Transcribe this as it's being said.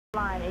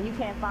line and you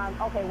can't find.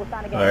 Okay, we'll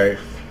sign again. All right,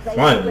 Space,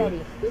 finally.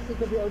 ready. This is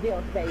the real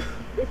deal, Space.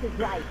 This is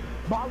life.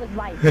 Ball is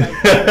life.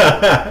 Like,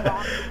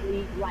 Rocket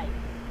League life.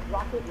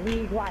 Rocket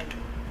League life.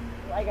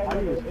 Like I How said,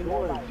 do you in your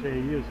score life. shit?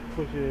 You just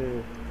push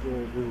it the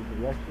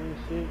direction and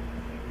shit?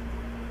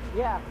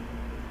 Yeah.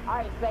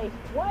 Alright, Space.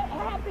 What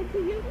happened to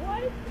you?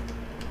 What?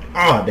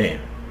 Oh damn.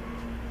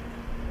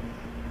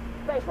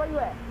 Space, where you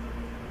at?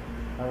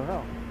 I don't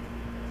know.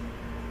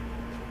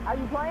 Are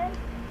you playing?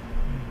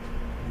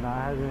 No,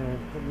 I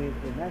haven't put me into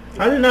the next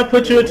I did not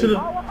put you into Oh, the.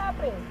 what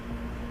happened?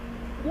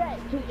 Yeah,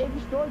 it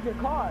destroyed your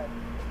car.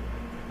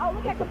 Oh,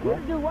 look at computer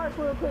do work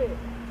real quick.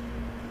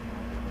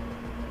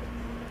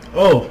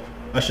 Oh,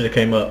 I should have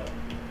came up.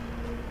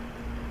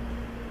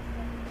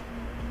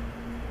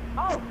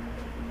 Oh,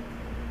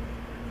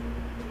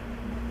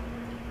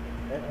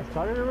 It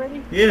started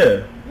already?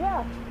 Yeah.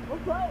 yeah, we're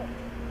playing.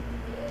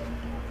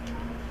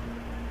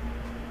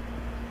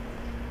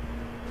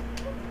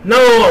 No,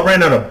 I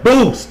ran out of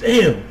boost.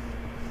 Damn.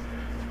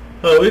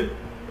 Oh,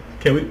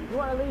 can we? You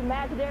want to leave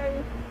match,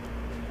 Darius?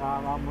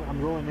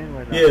 I'm going in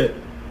right now. Yeah.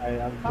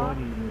 I'm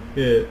joining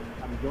you. Yeah.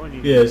 I'm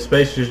joining Yeah.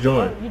 Space just Oh,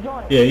 joined. you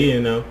joining? Yeah, he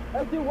didn't know.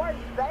 Let's do work,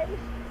 Space.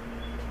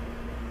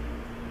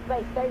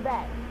 Space, stay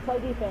back. Play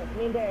defense.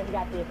 Me and Darius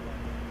got this.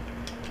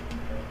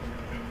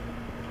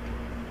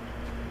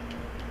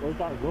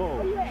 Where's our Where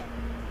goal? you at?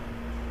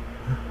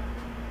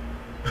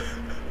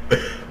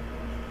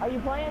 Are you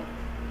playing?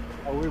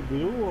 Are we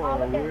blue or Oh,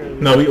 look at we're...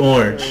 No, we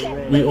orange. Look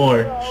at We Space,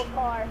 orange. your old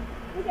car.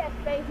 Look at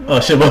Space. Oh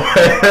shit, my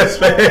bad.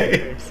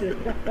 Space. My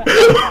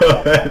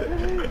bad.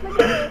 Look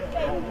at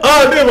Space.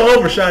 Oh damn, I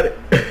overshot it.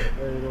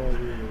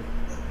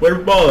 Where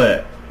the ball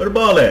at? Where the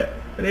ball at?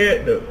 Where they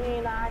at though?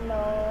 Man, I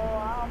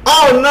know.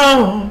 Oh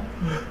no!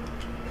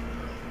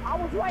 I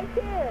was right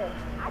there.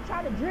 I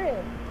tried to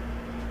drift.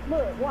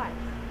 Look, watch.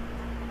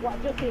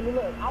 Watch, just see me.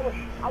 Look, I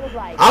was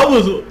like. I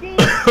was.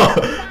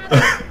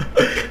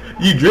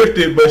 You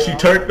drifted, but she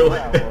turned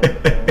away.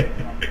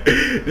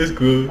 It's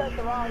cool. Touched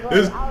the wrong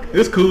way.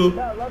 It's cool.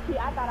 No, low key,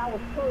 I thought I was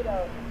cool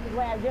though.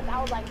 When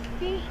I was like,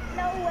 see,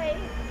 no way.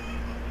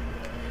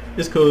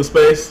 It's cool,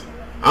 Space.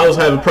 I was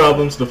having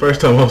problems the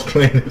first time I was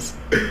playing this.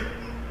 Man,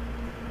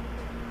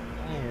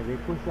 they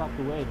pushed out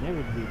the way and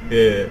everything.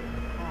 Yeah.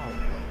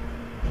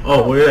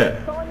 Oh, where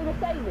at? Someone need to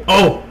save it.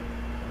 Oh,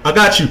 I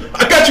got you.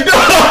 I got you.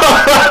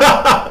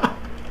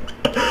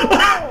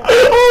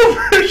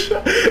 Oh,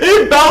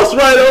 it bounced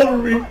right over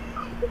me.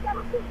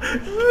 No,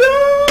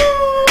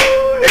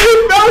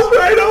 it bounced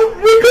right over.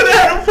 We could have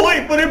had a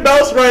point, but it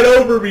bounced right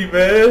over me,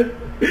 man.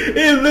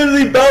 It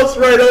literally bounced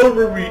right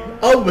over me.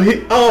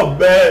 I'm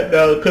bad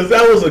though, cause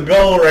that was a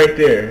goal right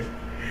there.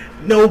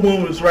 No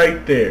one was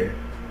right there.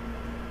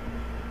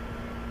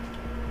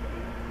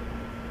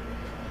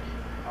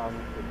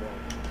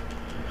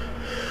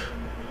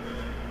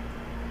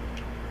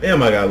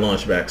 Damn, I got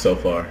launched back so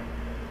far.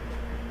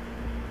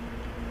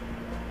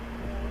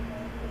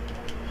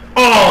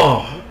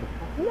 Oh!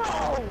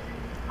 No!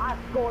 I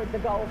scored the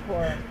goal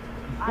for him.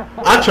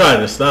 I tried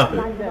to stop it.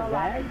 Look,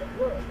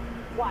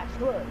 watch,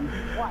 look.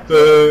 I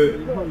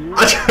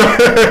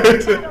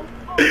tried to,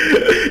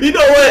 you know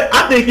what?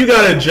 I think you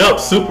gotta jump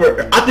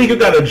super. I think you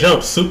gotta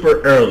jump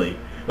super early.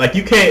 Like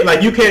you can't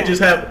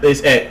just have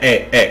this at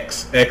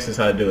X. X is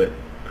how to do it. Oh,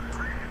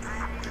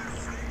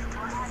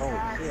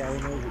 shit, I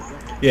didn't know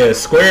you. Yeah,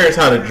 square is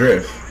how to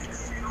drift.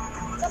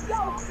 Let's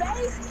go,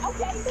 Space.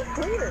 Okay, it's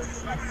clear.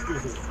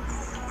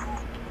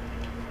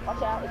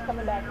 Watch out, it's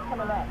coming back, it's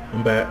coming back.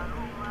 I'm back.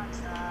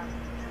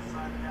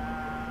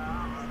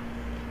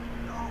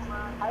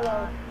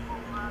 Hello.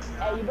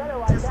 Hey, you better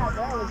watch out.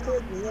 They're only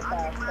kids in your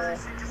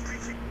house,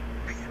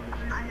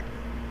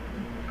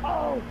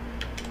 Oh!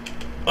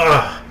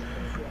 Ah.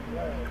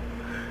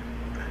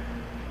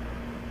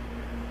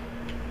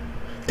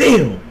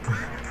 Damn.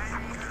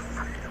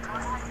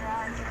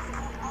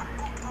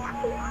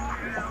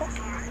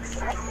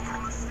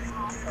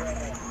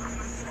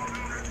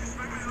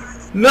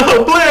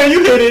 No, Blair,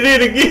 you hit it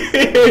in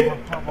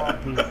again.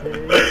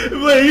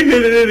 Blair, you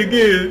hit it in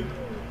again.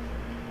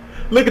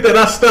 Look at that,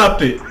 I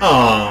stopped it.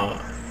 Aw.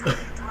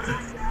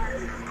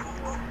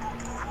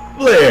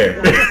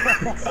 Blair.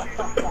 Let's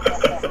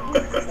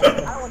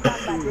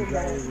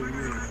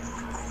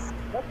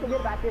forget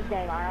about this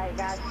game, alright,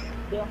 guys?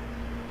 Deal?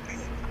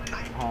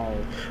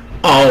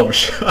 Oh,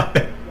 shot.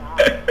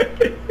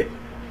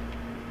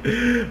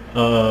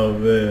 Oh,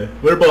 man.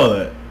 Where the ball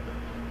at?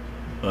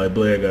 Oh,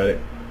 Blair got it.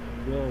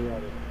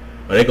 Oh,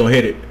 they gonna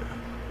hit it.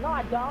 No,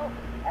 I don't.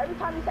 Every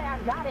time you say I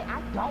got it,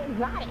 I don't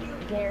got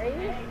it, Gary.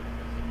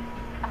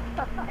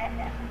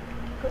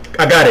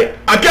 I got it.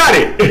 I got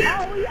it.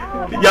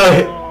 Y'all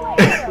hit.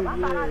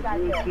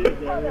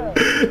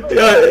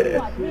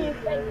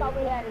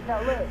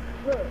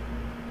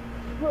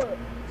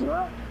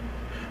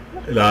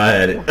 No, I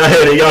had it. I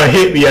had it. Y'all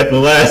hit me at the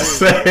last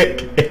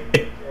second.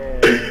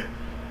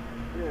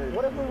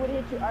 What if we would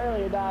have hit you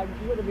earlier, dog?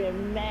 You would have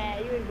been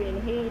mad. You would have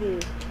been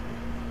heated.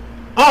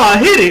 Oh, I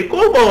hit it.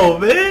 Come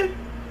on, man.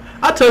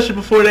 I touched it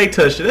before they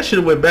touched it. That should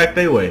have went back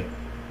their way.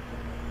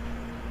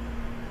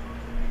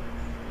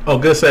 Oh,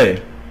 good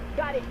save.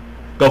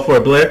 Go for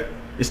it, Blair.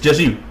 It's just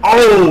you.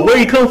 Oh, where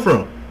you come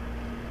from?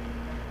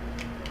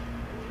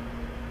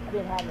 I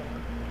didn't have any.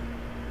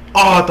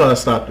 Oh, I thought I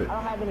stopped it. I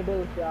don't have any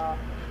boosts, y'all.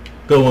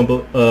 Good one,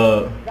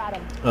 Got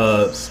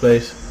him.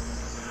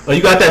 Space. Oh,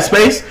 you got that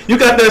space? You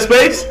got that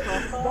space?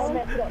 Don't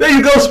mess it up. There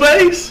you go,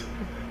 space.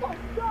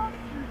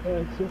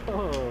 Hey,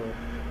 so.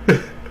 I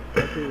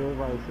see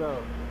everybody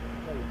so.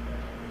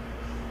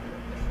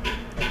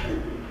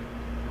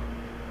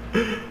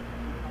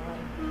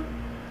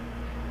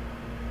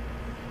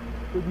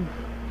 Did you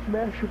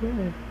smash your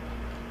man?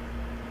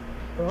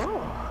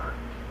 Oh.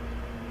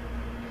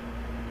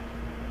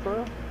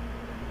 Bro.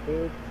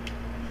 Big.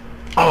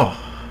 Oh,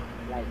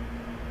 Like.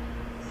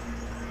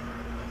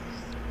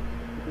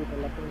 You keep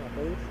electing your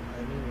base. I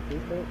mean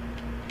your face.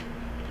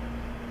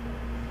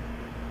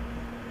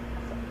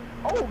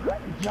 Oh,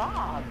 good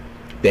job.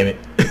 damn it.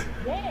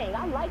 Dang,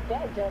 I like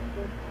that,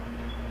 Justin.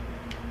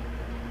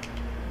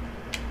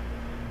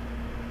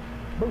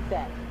 Boost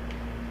that.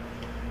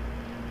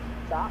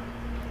 Stop.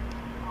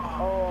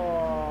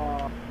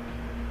 Oh.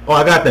 Oh,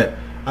 I got that.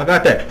 I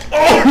got that.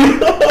 Oh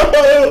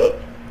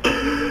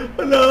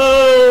no!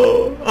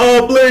 No!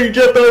 Oh, Blair, you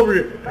jumped over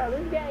it. Bro,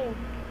 this game.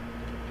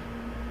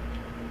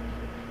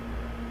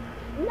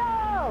 No!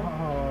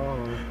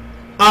 Oh.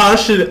 I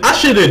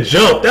should have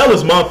jumped. That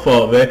was my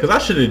fault, man, because I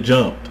should have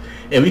jumped,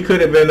 and we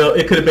could have been.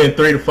 It could have been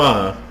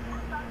 3-5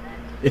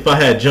 if I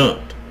had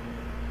jumped.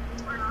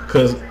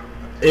 Cause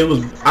it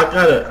was. I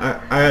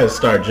gotta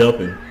start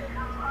jumping. You're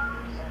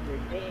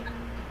dead.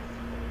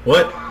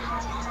 What?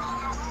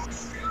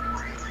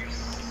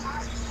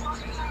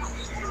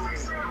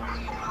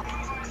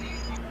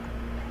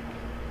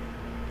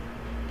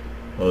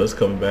 Oh, it's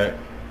coming back.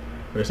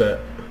 Where's that?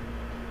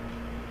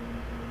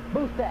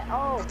 Boost that.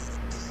 Oh.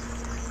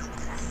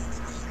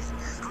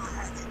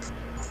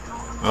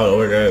 I don't know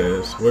where that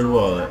is. Where's the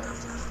wall at?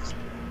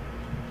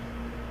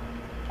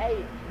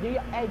 Hey,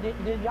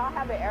 did y'all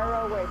have an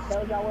arrow where it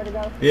tells y'all where to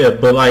go? Yeah,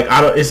 but like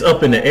I don't. It's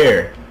up in the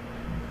air.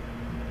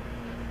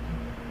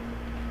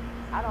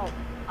 I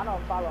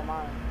don't follow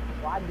mine.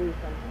 Well, I do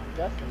sometimes.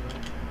 Justin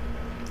does.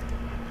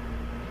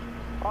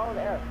 Follow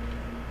the arrow.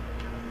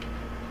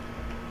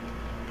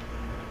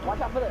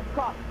 Watch out for the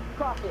cross.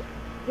 Cross it.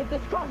 Hit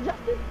this cross,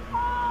 Justin.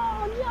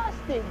 Oh,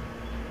 Justin.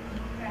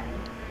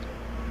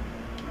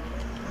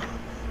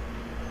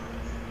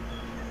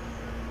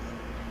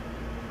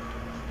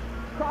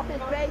 Cross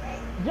his face.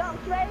 Jump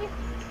straight.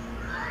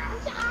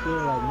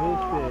 Feel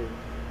like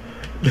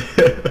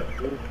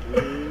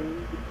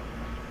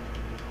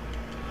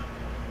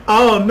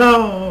Oh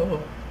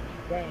no!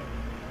 Dang.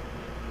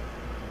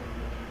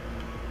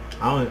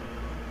 I don't.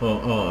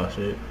 Oh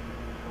shit.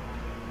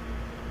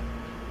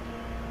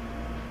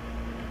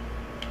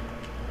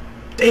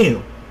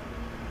 Damn.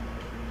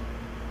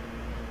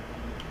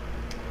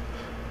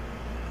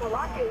 The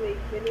Rocket League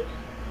finished.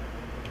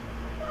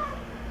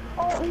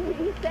 Oh,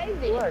 he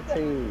saved it. What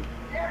team?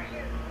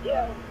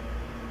 Yeah.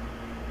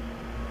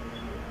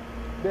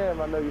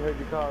 Damn, I know you heard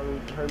me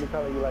calling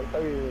you like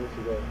 30 minutes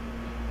ago.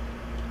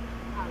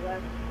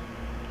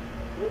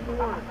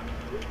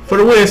 For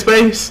the win,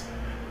 space.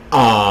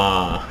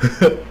 Ah.